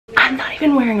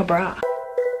even wearing a bra.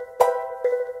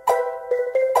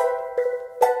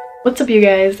 What's up you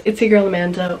guys, it's your girl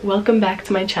Amanda. Welcome back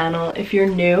to my channel. If you're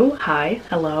new, hi,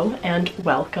 hello, and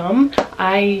welcome.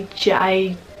 I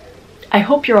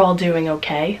hope you're all doing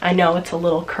okay. I know it's a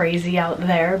little crazy out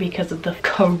there because of the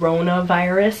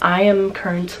coronavirus. I am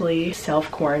currently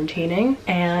self-quarantining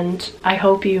and I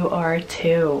hope you are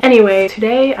too. Anyway,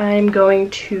 today I'm going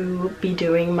to be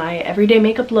doing my everyday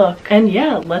makeup look. And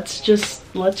yeah, let's just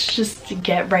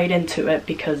get right into it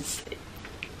because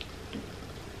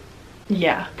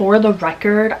yeah, for the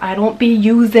record, I don't be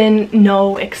using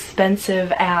no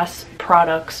expensive ass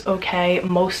products, okay?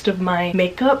 Most of my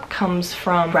makeup comes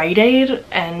from Rite Aid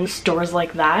and stores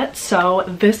like that, so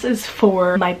this is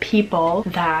for my people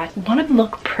that want to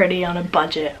look pretty on a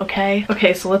budget, okay?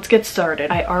 Okay, so let's get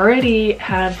started. I already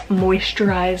have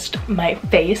moisturized my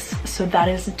face, so that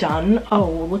is done. Oh,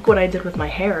 look what I did with my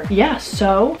hair. Yeah,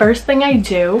 so first thing I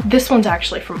do, this one's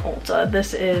actually from Ulta.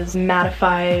 This is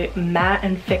Mattify Matte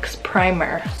and Fix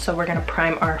Primer. So we're gonna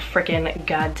prime our freaking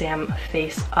goddamn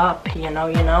face up, you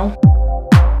know?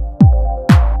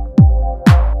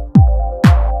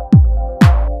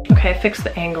 Okay, I fixed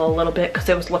the angle a little bit because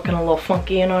it was looking a little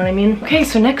funky, you know what I mean? Okay,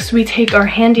 so next we take our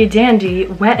handy dandy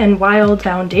Wet n Wild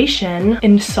foundation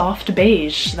in soft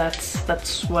beige.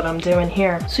 That's what I'm doing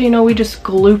here. So, you know, we just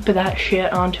gloop that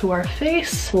shit onto our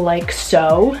face like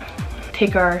so.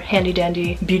 Take our handy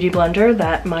dandy beauty blender.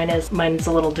 That mine's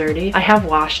a little dirty. I have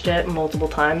washed it multiple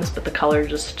times, but the color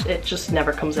just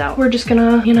never comes out. We're just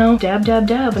gonna, you know, dab dab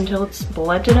dab until it's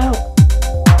blended out.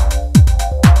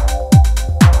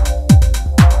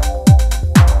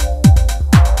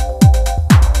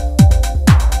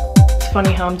 It's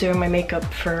funny how I'm doing my makeup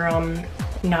for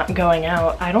not going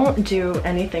out. I don't do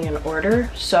anything in order,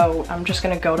 so I'm just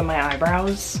gonna go to my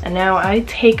eyebrows. And now I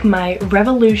take my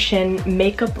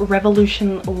Makeup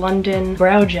Revolution London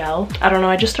brow gel. I don't know,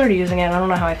 I just started using it. I don't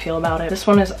know how I feel about it. This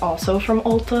one is also from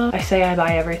Ulta. I say I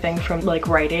buy everything from like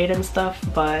Rite Aid and stuff,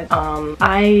 but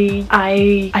I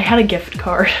had a gift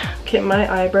card. Okay,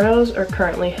 my eyebrows are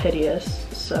currently hideous,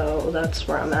 so that's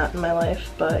where I'm at in my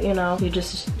life. But you know, you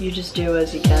just do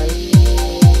as you can.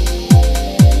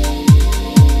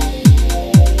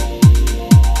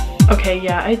 Okay,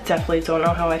 yeah, I definitely don't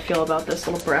know how I feel about this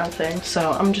little brow thing,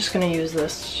 so I'm just gonna use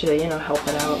this to, you know, help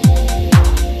it out.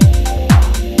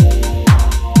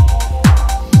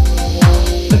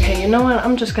 Okay, you know what?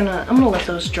 I'm gonna let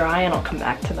those dry and I'll come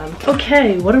back to them.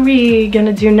 Okay, what are we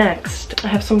gonna do next? I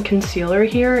have some concealer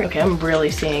here. Okay, I'm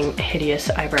really seeing hideous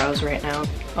eyebrows right now.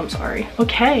 I'm sorry.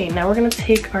 Okay, now we're gonna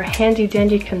take our handy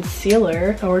dandy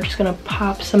concealer and we're just gonna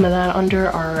pop some of that under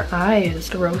our eyes.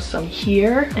 Throw some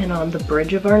here and on the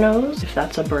bridge of our nose, if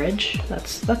that's a bridge.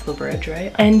 That's the bridge,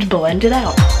 right? And blend it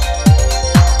out.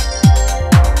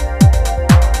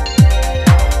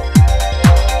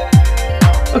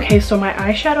 Okay, so my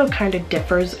eyeshadow kind of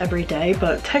differs every day,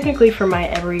 but technically for my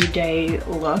everyday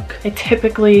look, I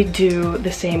typically do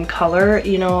the same color.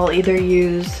 You know, I'll either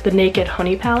use the Naked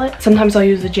Honey palette. Sometimes I'll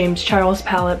use the James Charles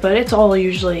palette, but it's all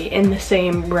usually in the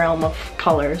same realm of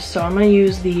colors. So I'm gonna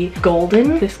use the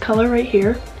golden, this color right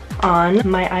here, on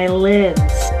my eyelids.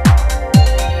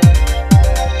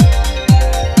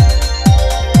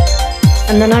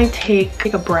 And then I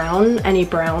take a brown, any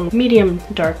brown, medium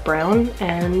dark brown,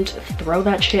 and throw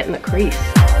that shit in the crease.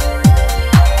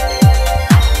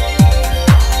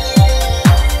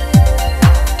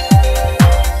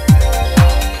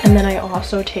 And then I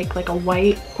also take like a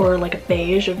white or like a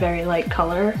beige, a very light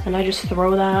color, and I just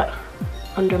throw that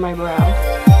under my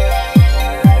brow.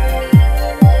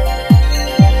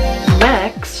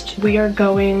 Next, we are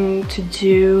going to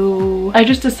do, I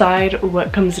just decide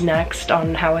what comes next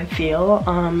on how I feel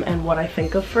and what I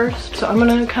think of first. So I'm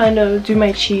gonna kind of do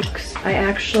my cheeks. I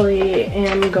actually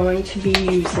am going to be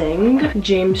using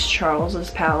James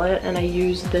Charles's palette, and I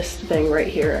use this thing right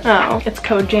here. Oh, it's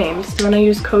Code James. So I'm gonna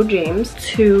use Code James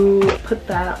to put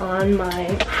that on my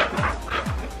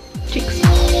cheeks.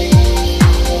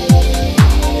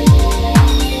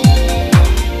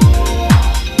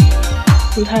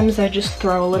 Sometimes I just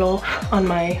throw a little on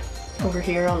over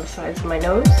here on the sides of my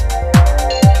nose.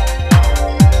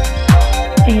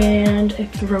 And I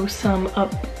throw some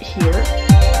up here.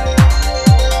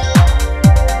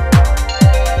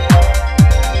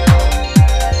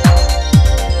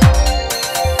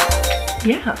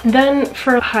 Yeah, then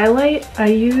for highlight, I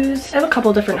have a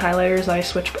couple different highlighters I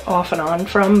switch off and on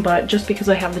from, but just because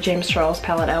I have the James Charles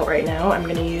palette out right now, I'm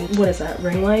gonna use, what is that,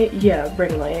 ring light? Yeah,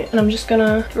 ring light. And I'm just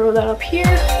gonna throw that up here.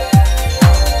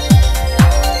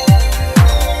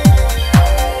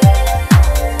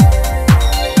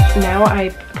 Now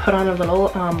I put put on a little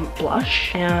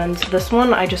blush, and this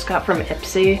one I just got from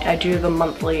Ipsy. I do the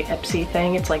monthly Ipsy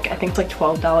thing. It's like, I think it's like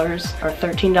 $12 or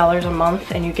 $13 a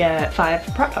month, and you get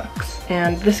 5 products.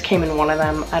 And this came in one of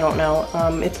them, I don't know.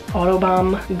 It's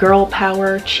Autobomb Girl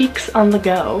Power Cheeks on the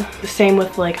Go. The same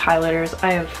with like highlighters.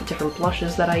 I have different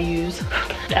blushes that I use.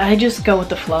 I just go with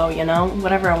the flow, you know?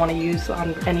 Whatever I want to use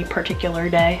on any particular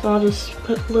day. So I'll just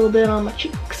put a little bit on my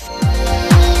cheeks.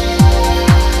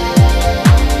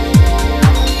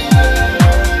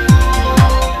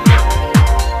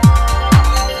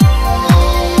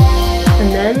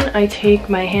 And then I take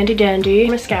my handy dandy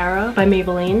mascara by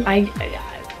Maybelline.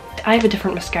 I have a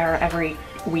different mascara every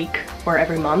week or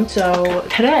every month. So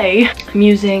today I'm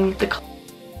using the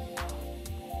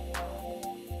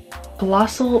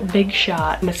Colossal Big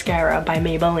Shot mascara by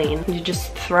Maybelline. You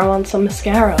just throw on some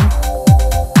mascara.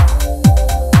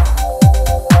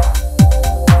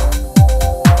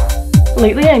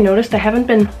 Lately I noticed I haven't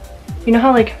been, you know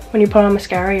how like when you put on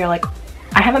mascara you're like,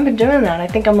 I haven't been doing that. I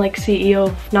think I'm like CEO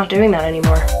of not doing that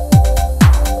anymore.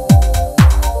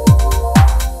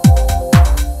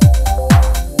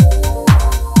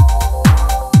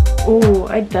 Ooh,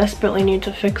 I desperately need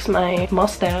to fix my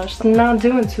mustache. It's not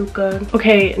doing too good.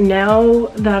 Okay, now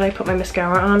that I put my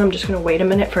mascara on, I'm just gonna wait a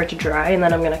minute for it to dry, and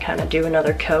then I'm gonna kind of do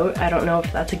another coat. I don't know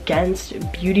if that's against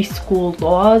beauty school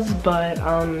laws, but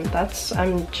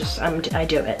I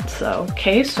do it, so.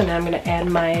 Okay, so now I'm gonna add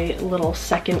my little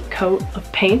second coat of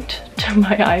paint to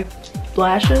my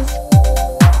eyelashes.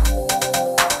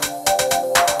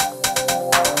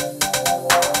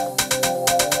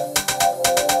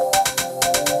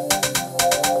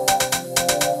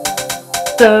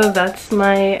 So that's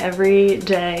my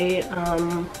everyday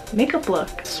makeup look.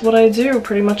 It's what I do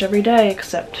pretty much every day,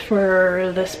 except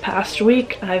for this past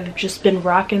week. I've just been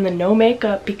rocking the no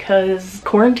makeup because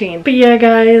quarantine. But yeah,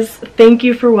 guys, thank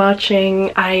you for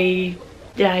watching.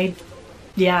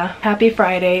 Yeah, happy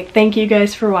Friday. Thank you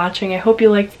guys for watching. I hope you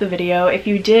liked the video. If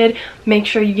you did, make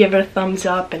sure you give it a thumbs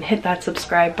up and hit that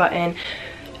subscribe button.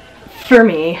 For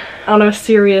me, on a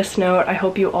serious note, I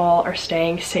hope you all are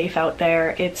staying safe out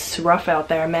there. It's rough out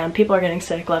there, man. People are getting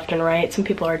sick left and right. Some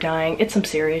people are dying. It's some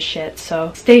serious shit.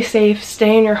 So stay safe,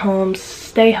 stay in your homes,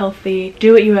 stay healthy,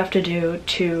 do what you have to do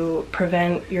to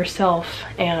prevent yourself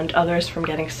and others from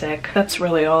getting sick. That's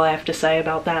really all I have to say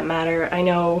about that matter. I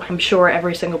know, I'm sure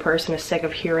every single person is sick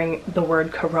of hearing the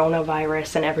word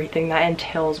coronavirus and everything that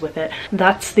entails with it.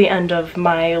 That's the end of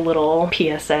my little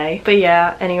PSA. But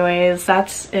yeah, anyways,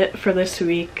 that's it for this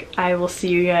week. I will see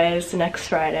you guys next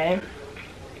Friday.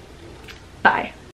 Bye.